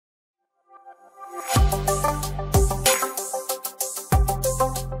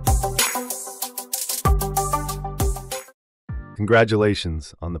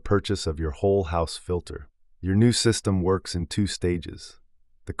Congratulations on the purchase of your whole house filter. Your new system works in 2 stages.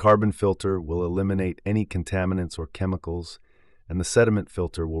 The carbon filter will eliminate any contaminants or chemicals, and the sediment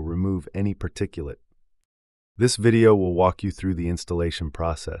filter will remove any particulate. This video will walk you through the installation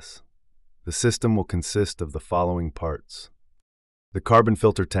process. The system will consist of the following parts: the carbon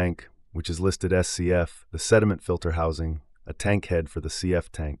filter tank, which is listed as CF, the sediment filter housing, a tank head for the CF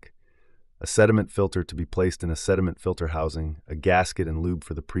tank, a sediment filter to be placed in a sediment filter housing, a gasket and lube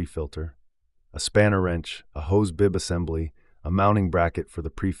for the pre-filter, a spanner wrench, a hose bib assembly, a mounting bracket for the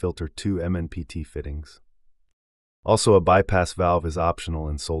pre-filter 2 MNPT fittings. Also, a bypass valve is optional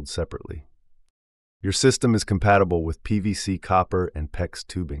and sold separately. Your system is compatible with PVC, copper, and PEX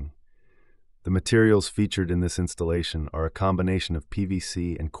tubing. The materials featured in this installation are a combination of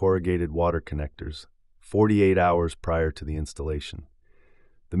PVC and corrugated water connectors, 48 hours prior to the installation.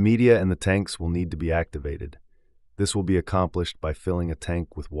 The media and the tanks will need to be activated. This will be accomplished by filling a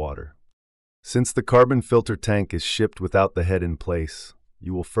tank with water. Since the carbon filter tank is shipped without the head in place,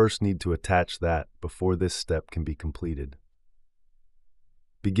 you will first need to attach that before this step can be completed.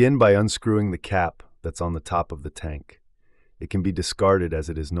 Begin by unscrewing the cap that's on the top of the tank. It can be discarded as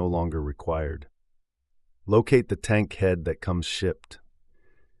it is no longer required. Locate the tank head that comes shipped.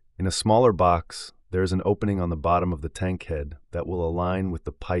 In a smaller box, there is an opening on the bottom of the tank head that will align with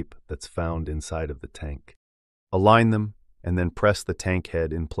the pipe that's found inside of the tank. Align them and then press the tank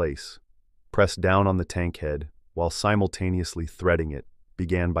head in place. Press down on the tank head while simultaneously threading it.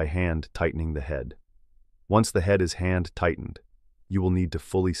 Begin by hand tightening the head. Once the head is hand tightened, you will need to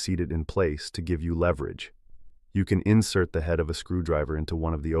fully seat it in place to give you leverage. You can insert the head of a screwdriver into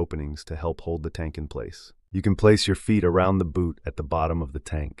one of the openings to help hold the tank in place. You can place your feet around the boot at the bottom of the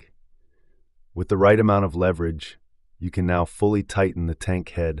tank. With the right amount of leverage, you can now fully tighten the tank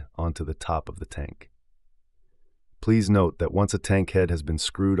head onto the top of the tank. Please note that once a tank head has been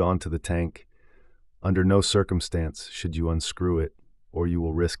screwed onto the tank, under no circumstance should you unscrew it, or you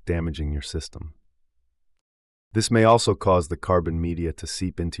will risk damaging your system. This may also cause the carbon media to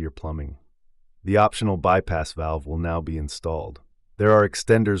seep into your plumbing. The optional bypass valve will now be installed. There are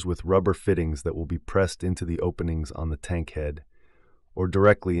extenders with rubber fittings that will be pressed into the openings on the tank head, or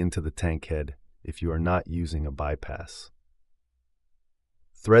directly into the tank head if you are not using a bypass.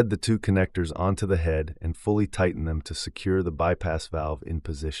 Thread the 2 connectors onto the head and fully tighten them to secure the bypass valve in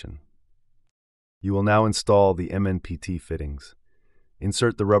position. You will now install the MNPT fittings.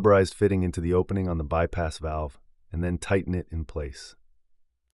 Insert the rubberized fitting into the opening on the bypass valve and then tighten it in place.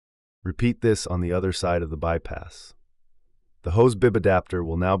 Repeat this on the other side of the bypass. The hose bib adapter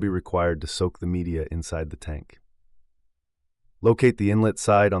will now be required to soak the media inside the tank. Locate the inlet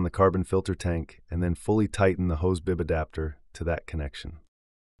side on the carbon filter tank and then fully tighten the hose bib adapter to that connection.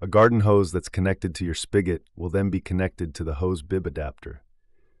 A garden hose that's connected to your spigot will then be connected to the hose bib adapter.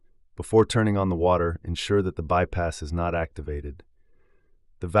 Before turning on the water, ensure that the bypass is not activated.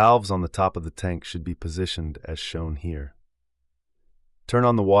 The valves on the top of the tank should be positioned as shown here. Turn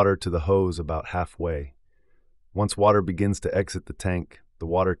on the water to the hose about halfway. Once water begins to exit the tank, the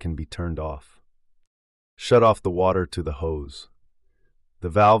water can be turned off. Shut off the water to the hose. The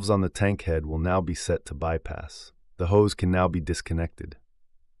valves on the tank head will now be set to bypass. The hose can now be disconnected.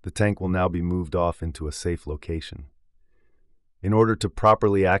 The tank will now be moved off into a safe location. In order to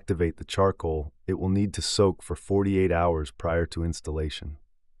properly activate the charcoal, it will need to soak for 48 hours prior to installation.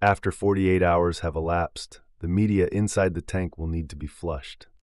 After 48 hours have elapsed, the media inside the tank will need to be flushed.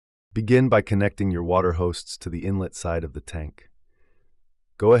 Begin by connecting your water hoses to the inlet side of the tank.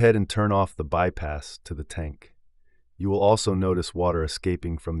 Go ahead and turn off the bypass to the tank. You will also notice water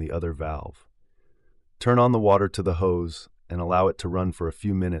escaping from the other valve. Turn on the water to the hose and allow it to run for a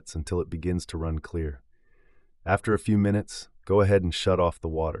few minutes until it begins to run clear. After a few minutes, go ahead and shut off the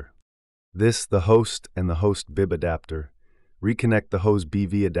water. The host and the host bib adapter. Reconnect the hose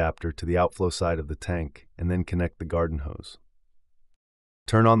BV adapter to the outflow side of the tank and then connect the garden hose.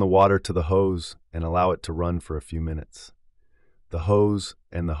 Turn on the water to the hose and allow it to run for a few minutes. The hose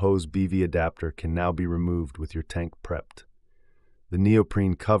and the hose BV adapter can now be removed with your tank prepped. The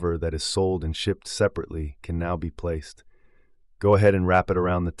neoprene cover that is sold and shipped separately can now be placed. Go ahead and wrap it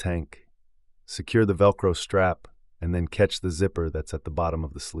around the tank. Secure the Velcro strap and then catch the zipper that's at the bottom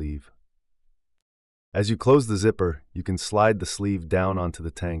of the sleeve. As you close the zipper, you can slide the sleeve down onto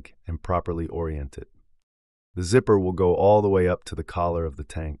the tank and properly orient it. The zipper will go all the way up to the collar of the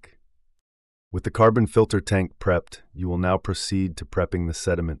tank. With the carbon filter tank prepped, you will now proceed to prepping the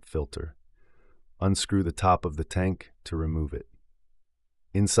sediment filter. Unscrew the top of the tank to remove it.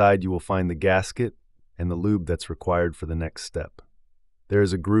 Inside you will find the gasket and the lube that's required for the next step. There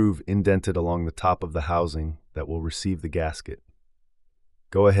is a groove indented along the top of the housing that will receive the gasket.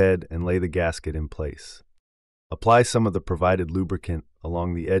 Go ahead and lay the gasket in place. Apply some of the provided lubricant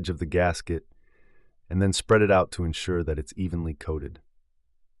along the edge of the gasket and then spread it out to ensure that it's evenly coated.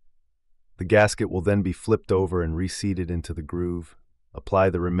 The gasket will then be flipped over and reseated into the groove. Apply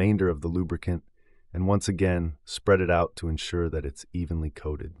the remainder of the lubricant and once again spread it out to ensure that it's evenly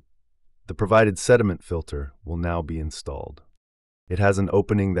coated. The provided sediment filter will now be installed. It has an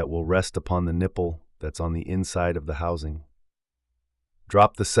opening that will rest upon the nipple that's on the inside of the housing.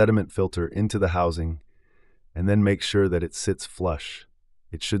 Drop the sediment filter into the housing and then make sure that it sits flush.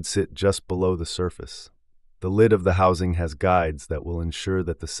 It should sit just below the surface. The lid of the housing has guides that will ensure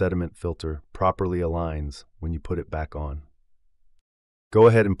that the sediment filter properly aligns when you put it back on. Go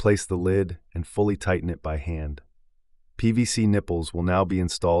ahead and place the lid and fully tighten it by hand. PVC nipples will now be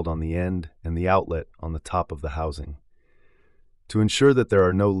installed on the end and the outlet on the top of the housing. To ensure that there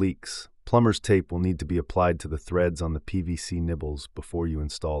are no leaks, plumber's tape will need to be applied to the threads on the PVC nibbles before you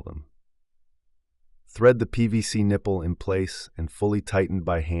install them. Thread the PVC nipple in place and fully tighten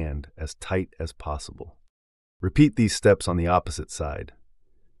by hand as tight as possible. Repeat these steps on the opposite side.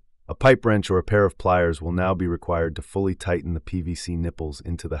 A pipe wrench or a pair of pliers will now be required to fully tighten the PVC nipples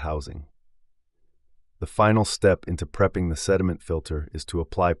into the housing. The final step into prepping the sediment filter is to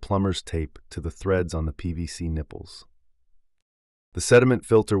apply plumber's tape to the threads on the PVC nipples. The sediment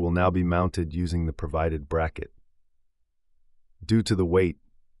filter will now be mounted using the provided bracket. Due to the weight,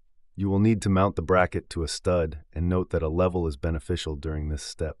 you will need to mount the bracket to a stud and note that a level is beneficial during this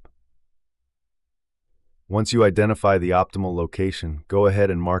step. Once you identify the optimal location, go ahead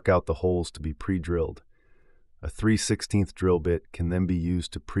and mark out the holes to be pre-drilled. A 3/16 drill bit can then be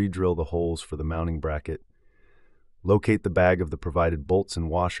used to pre-drill the holes for the mounting bracket. Locate the bag of the provided bolts and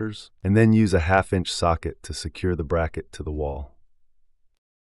washers, and then use a 1/2-inch socket to secure the bracket to the wall.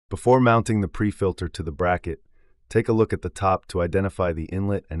 Before mounting the pre-filter to the bracket, take a look at the top to identify the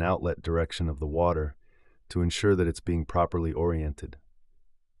inlet and outlet direction of the water to ensure that it's being properly oriented.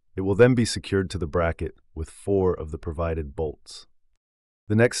 It will then be secured to the bracket with 4 of the provided bolts.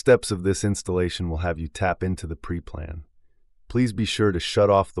 The next steps of this installation will have you tap into the pre-plan. Please be sure to shut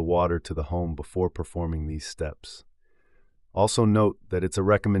off the water to the home before performing these steps. Also note that it's a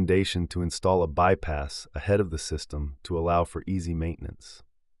recommendation to install a bypass ahead of the system to allow for easy maintenance.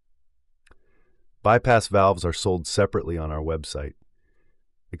 Bypass valves are sold separately on our website.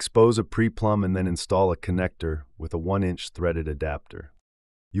 Expose a pre-plumb and then install a connector with a 1-inch threaded adapter.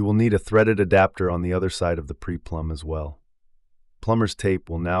 You will need a threaded adapter on the other side of the pre-plumb as well. Plumber's tape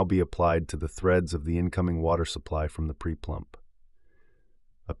will now be applied to the threads of the incoming water supply from the pre-plumb.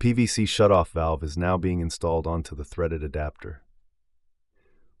 A PVC shutoff valve is now being installed onto the threaded adapter.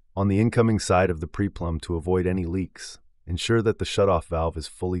 On the incoming side of the pre-plumb, to avoid any leaks, ensure that the shutoff valve is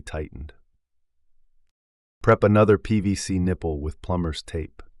fully tightened. Prep another PVC nipple with plumber's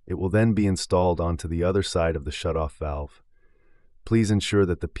tape. It will then be installed onto the other side of the shutoff valve. Please ensure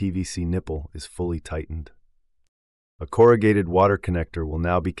that the PVC nipple is fully tightened. A corrugated water connector will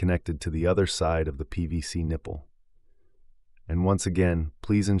now be connected to the other side of the PVC nipple. And once again,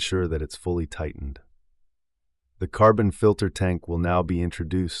 please ensure that it's fully tightened. The carbon filter tank will now be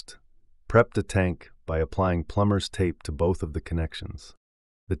introduced. Prep the tank by applying plumber's tape to both of the connections.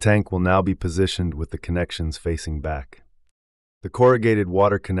 The tank will now be positioned with the connections facing back. The corrugated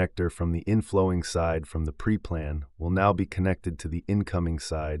water connector from the inflowing side from the pre-plan will now be connected to the incoming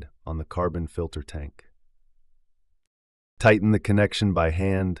side on the carbon filter tank. Tighten the connection by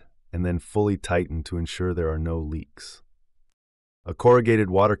hand and then fully tighten to ensure there are no leaks. A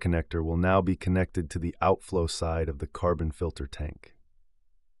corrugated water connector will now be connected to the outflow side of the carbon filter tank.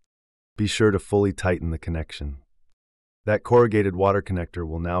 Be sure to fully tighten the connection. That corrugated water connector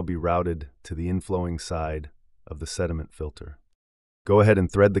will now be routed to the inflowing side of the sediment filter. Go ahead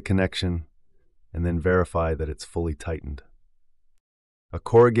and thread the connection and then verify that it's fully tightened. A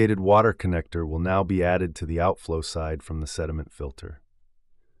corrugated water connector will now be added to the outflow side from the sediment filter.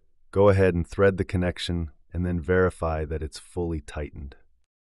 Go ahead and thread the connection and then verify that it's fully tightened.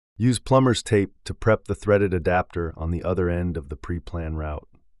 Use plumber's tape to prep the threaded adapter on the other end of the pre-plan route.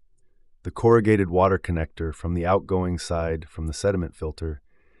 The corrugated water connector from the outgoing side from the sediment filter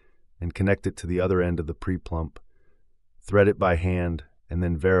and connect it to the other end of the pre-plumb. Thread it by hand and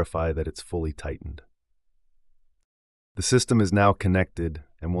then verify that it's fully tightened. The system is now connected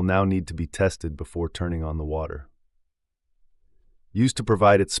and will now need to be tested before turning on the water. Use to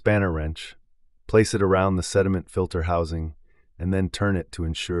provide its spanner wrench, place it around the sediment filter housing, and then turn it to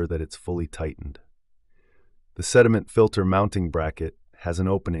ensure that it's fully tightened. The sediment filter mounting bracket has an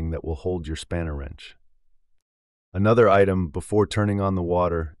opening that will hold your spanner wrench. Another item before turning on the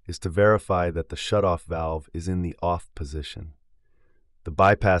water is to verify that the shutoff valve is in the off position. The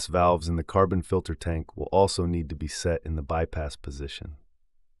bypass valves in the carbon filter tank will also need to be set in the bypass position.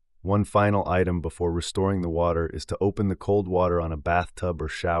 One final item before restoring the water is to open the cold water on a bathtub or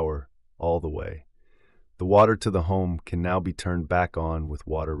shower all the way. The water to the home can now be turned back on with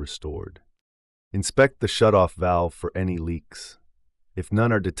water restored. Inspect the shutoff valve for any leaks. If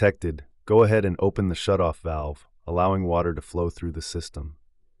none are detected, go ahead and open the shutoff valve, allowing water to flow through the system.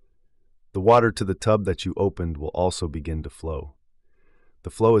 The water to the tub that you opened will also begin to flow. The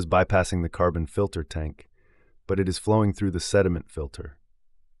flow is bypassing the carbon filter tank, but it is flowing through the sediment filter.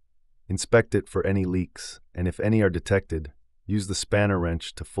 Inspect it for any leaks, and if any are detected, use the spanner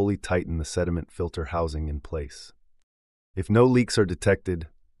wrench to fully tighten the sediment filter housing in place. If no leaks are detected,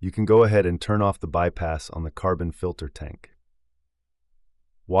 you can go ahead and turn off the bypass on the carbon filter tank.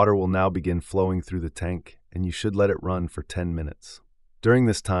 Water will now begin flowing through the tank, and you should let it run for 10 minutes. During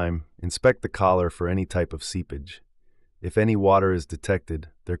this time, inspect the collar for any type of seepage. If any water is detected,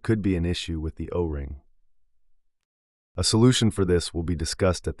 there could be an issue with the O-ring. A solution for this will be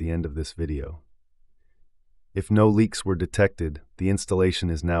discussed at the end of this video. If no leaks were detected, the installation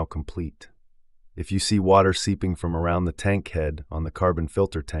is now complete. If you see water seeping from around the tank head on the carbon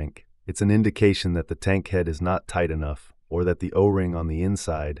filter tank, it's an indication that the tank head is not tight enough or that the O-ring on the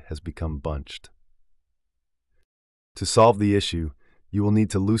inside has become bunched. To solve the issue, you will need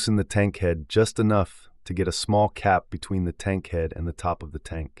to loosen the tank head just enough to get a small cap between the tank head and the top of the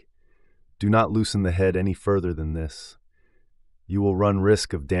tank. Do not loosen the head any further than this. You will run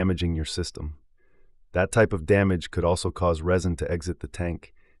risk of damaging your system. That type of damage could also cause resin to exit the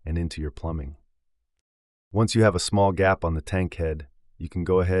tank and into your plumbing. Once you have a small gap on the tank head, you can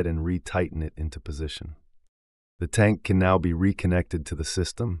go ahead and re-tighten it into position. The tank can now be reconnected to the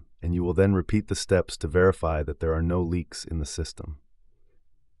system, and you will then repeat the steps to verify that there are no leaks in the system.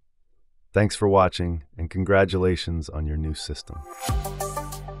 Thanks for watching, and congratulations on your new system.